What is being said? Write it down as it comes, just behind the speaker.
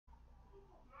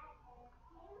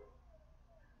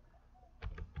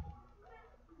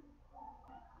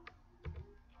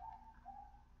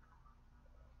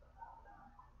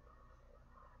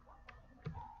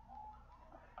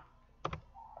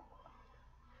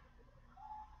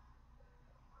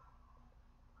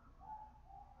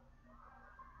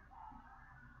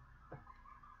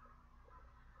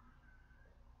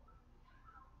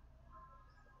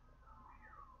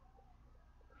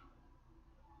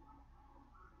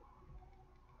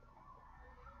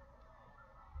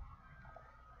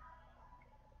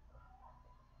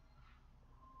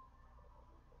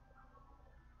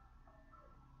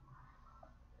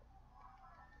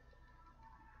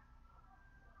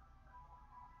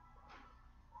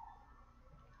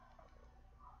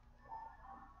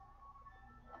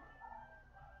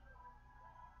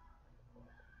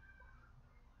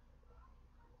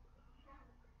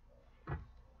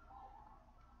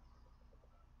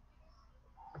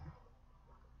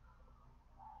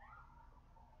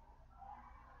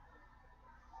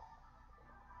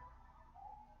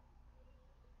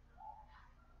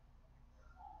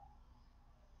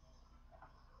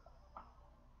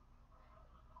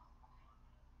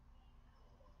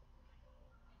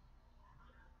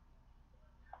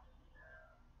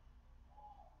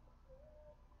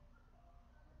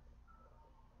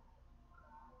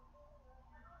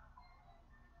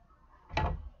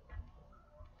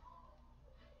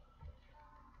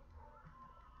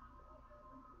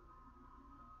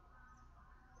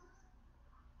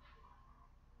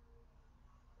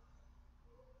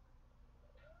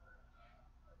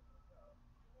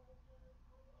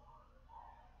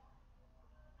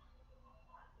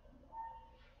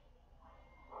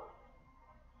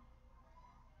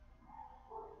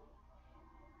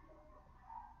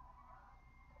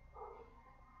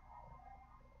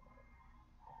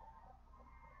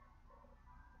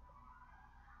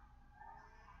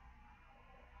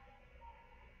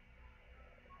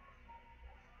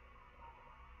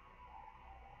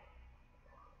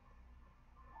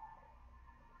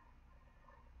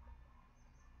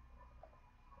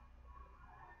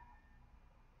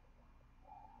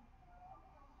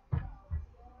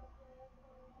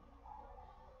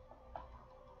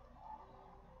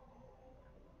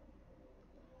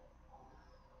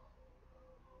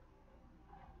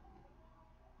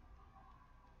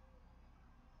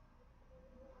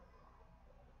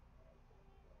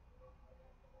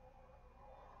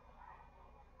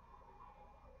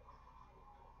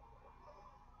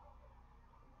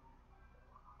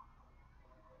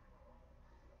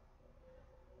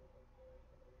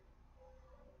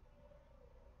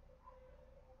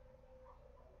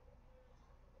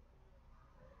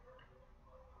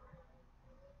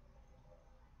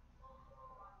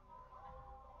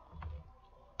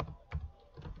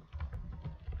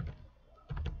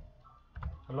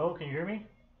Hello, can you hear me?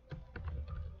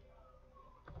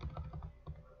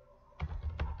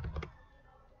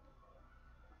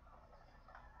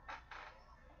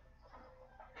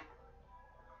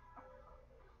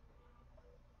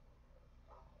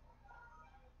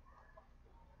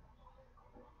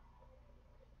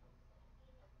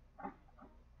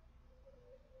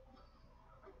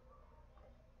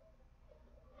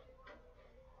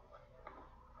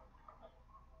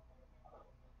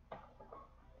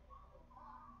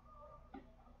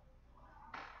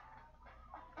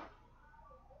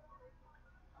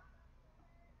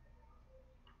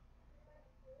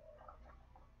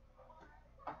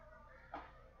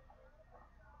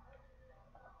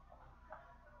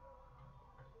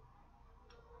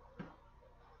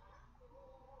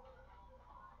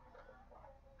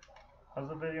 How's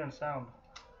the video and sound?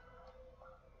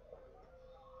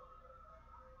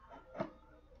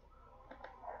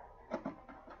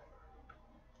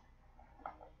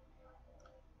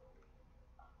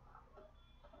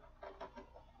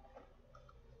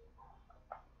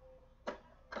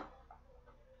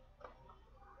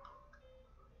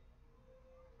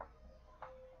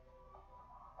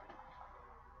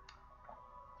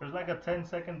 There's like a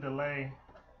 10-second delay.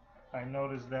 I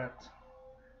noticed that.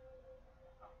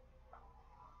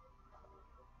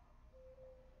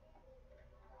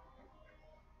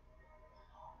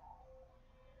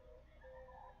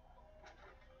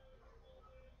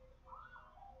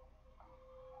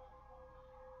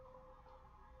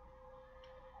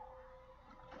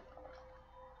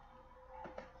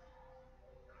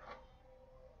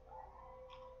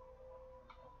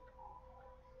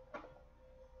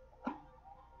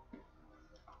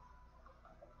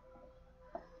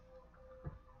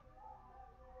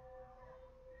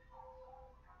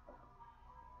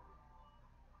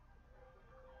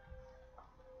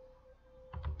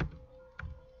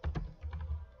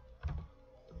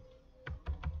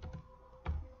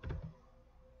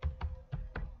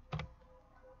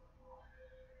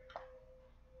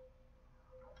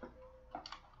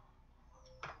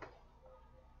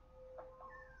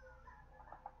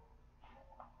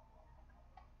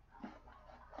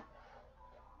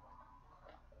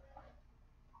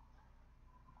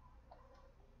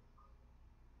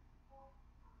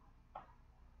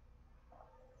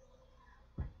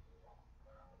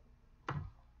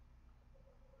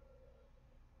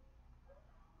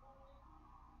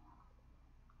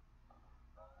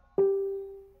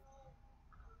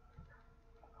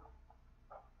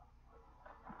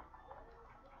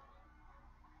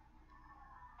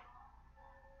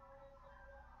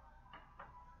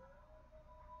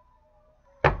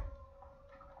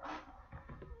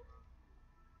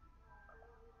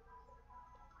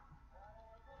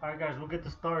 Alright guys, we'll get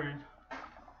this started.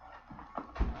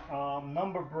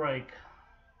 Number break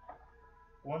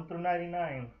 1 through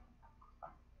 99.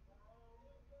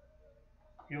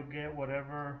 You'll get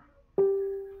whatever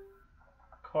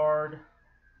card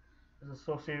is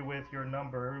associated with your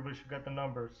number. Everybody should get the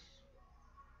numbers.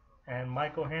 And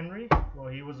Michael Henry, well,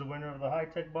 he was the winner of the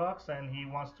high-tech box and he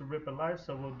wants to rip it live,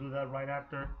 so we'll do that right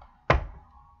after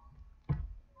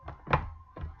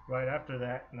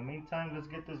that. In the meantime, let's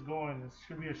get this going. This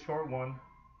should be a short one.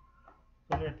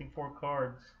 It's only, I think, 4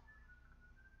 cards.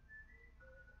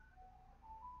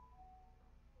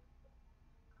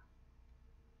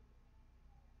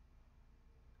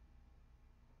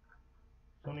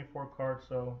 It's only 4 cards,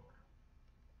 so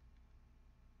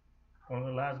one of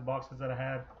the last boxes that I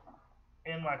had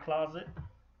in my closet.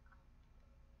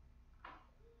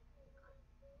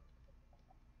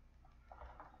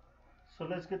 So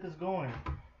let's get this going.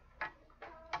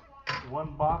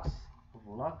 One box of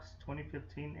Luxe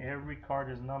 2015. Every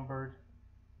card is numbered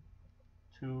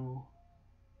to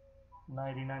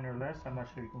 99 or less. I'm not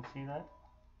sure you can see that,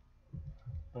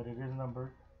 but it is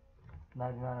numbered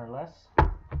 99 or less.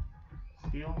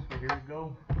 Steel. So here we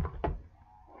go.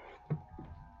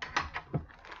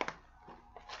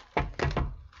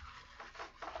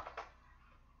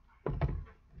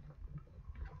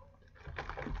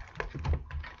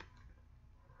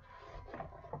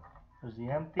 There's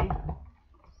the empty.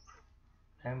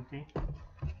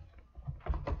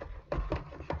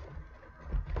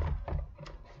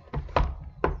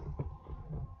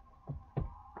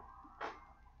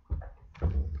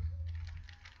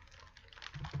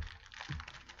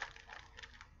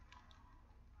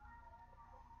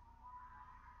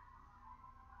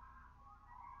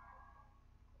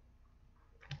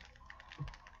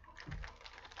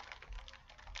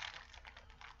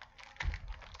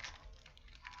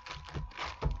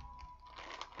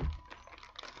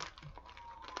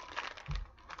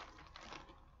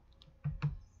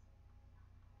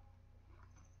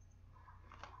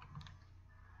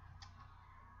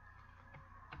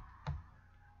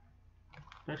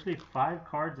 actually 5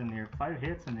 cards in here, 5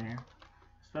 hits in here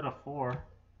instead of 4.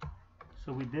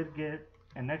 So we did get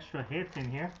an extra hit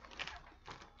in here.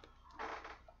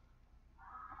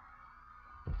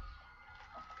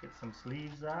 Get some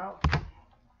sleeves out.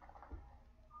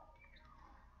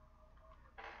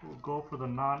 We'll go for the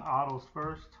non-autos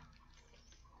first.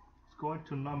 It's going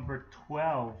to number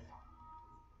 12.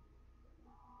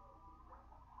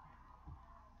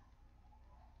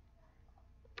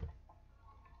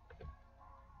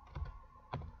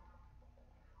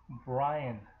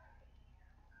 Brian.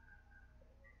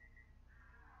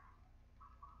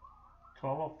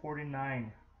 12 of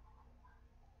 49.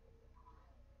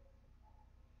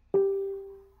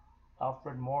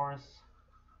 Alfred Morris.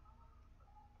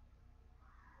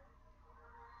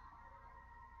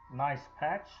 Nice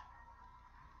patch.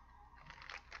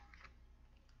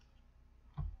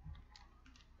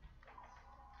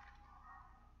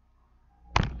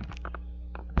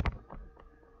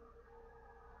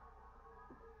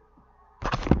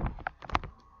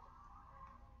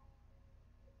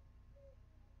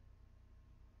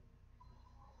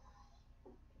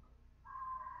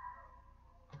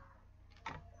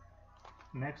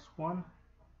 Next one,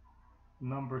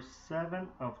 number 7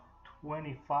 of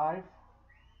 25.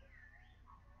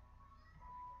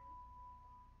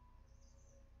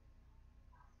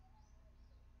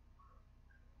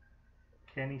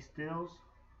 Kenny Stills.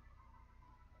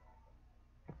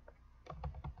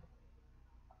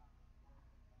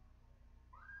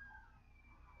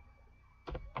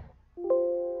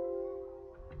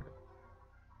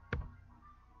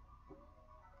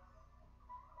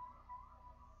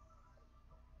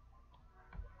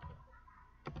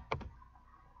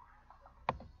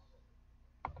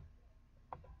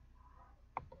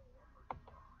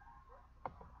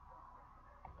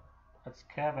 That's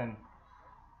Kevin.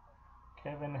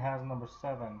 Kevin has number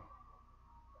 7.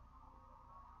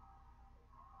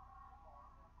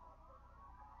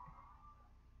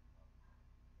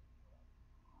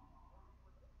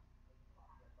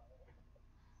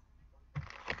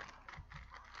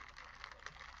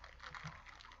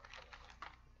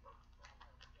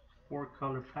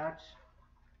 Four-color patch.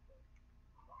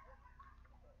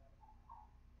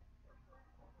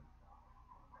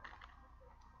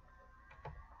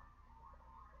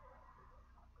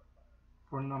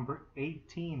 For number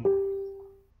 18.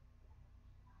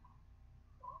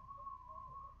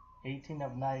 18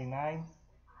 of 99.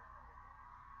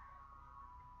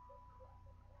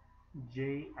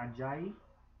 Jay Ajayi.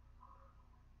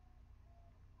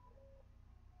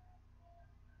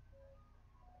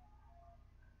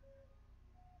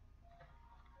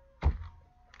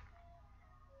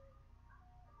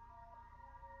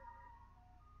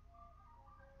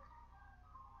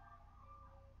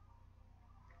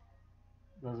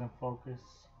 Doesn't focus.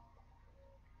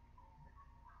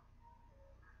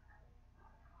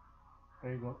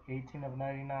 There you go, 18 of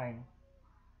 99.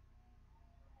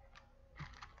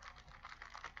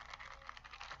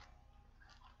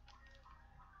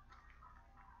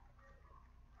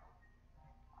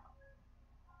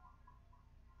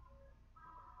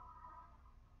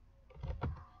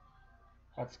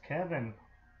 That's Kevin.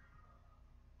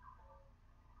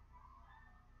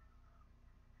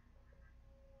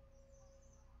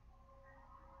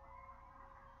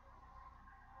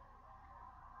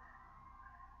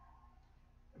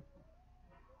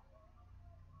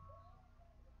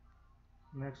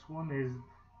 Next one is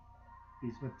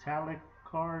these metallic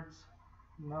cards,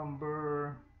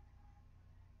 number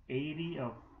 80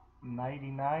 of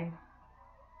 99.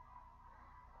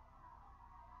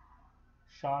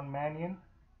 Sean Mannion.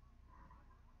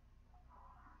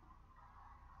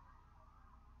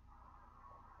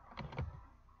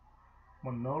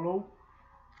 Manolo.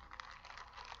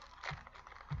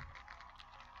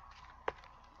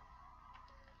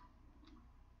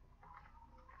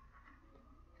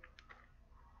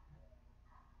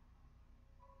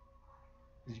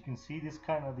 As you can see, these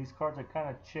cards are kind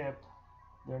of chipped.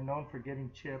 They're known for getting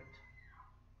chipped.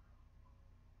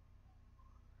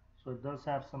 So it does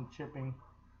have some chipping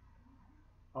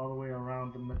all the way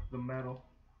around the metal.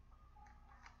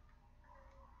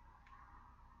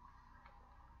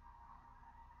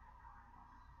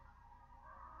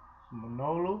 So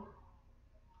Manolo.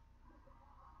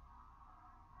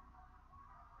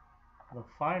 The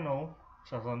final,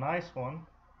 which is a nice one.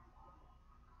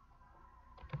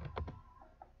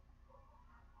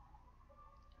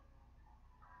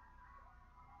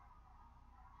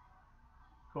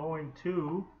 Going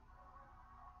to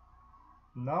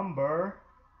number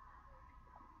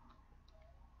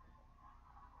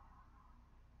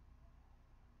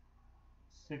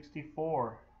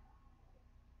 64.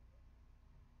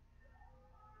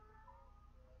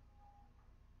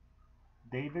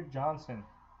 David Johnson.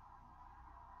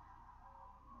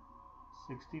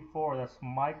 64, that's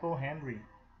Michael Henry.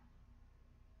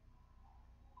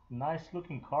 Nice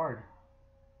looking card.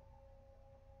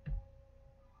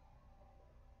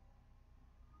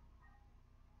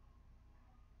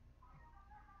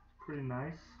 Pretty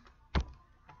nice.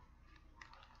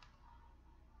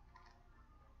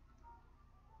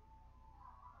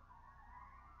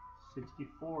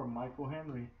 '64, Michael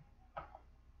Henry.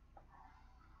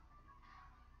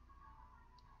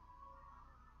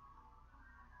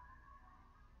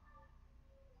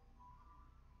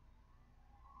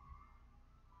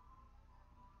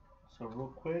 So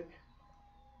real quick,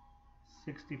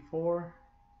 64,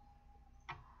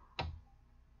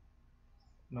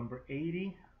 number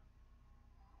 80,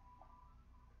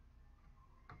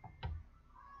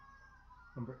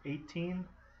 number 18,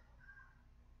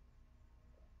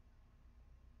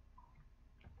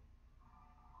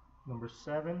 number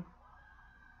 7,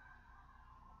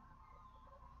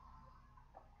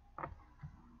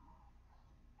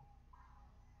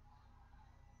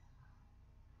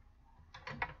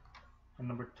 and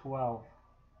number 12.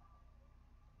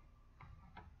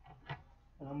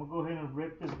 And I'm gonna go ahead and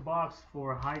rip this box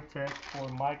for high tech for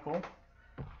Michael.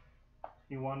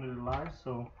 He wanted it live,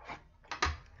 so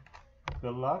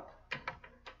good luck.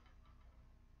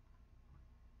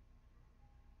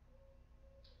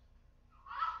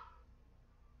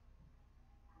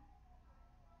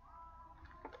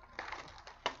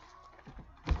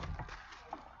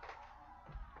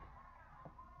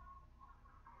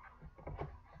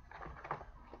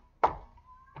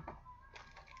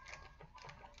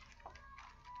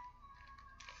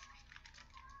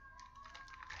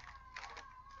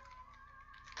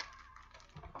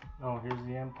 Oh, here's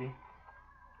the empty.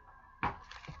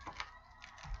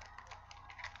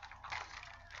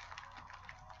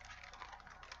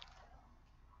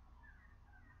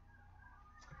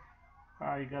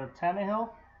 Alright, you got a Tannehill,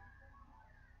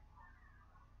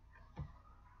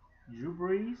 Drew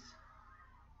Brees,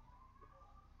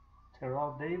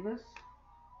 Terrell Davis,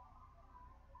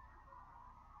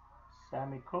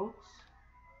 Sammy Coates,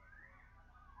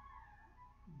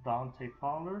 Dante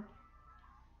Pollard,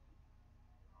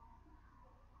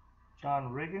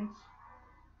 John Riggins,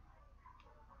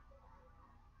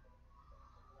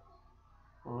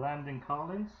 Landon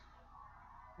Collins,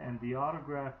 and the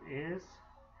autograph is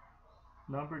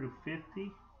number to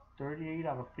 50, 38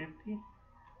 out of 50,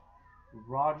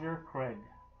 Roger Craig.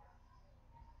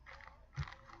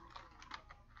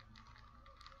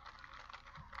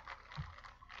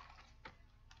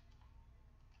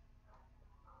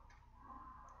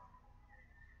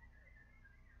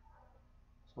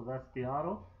 So that's the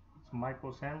auto. It's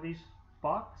Michael Henry's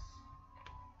box.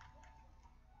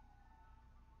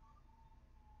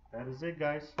 That is it,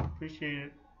 guys. Appreciate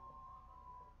it.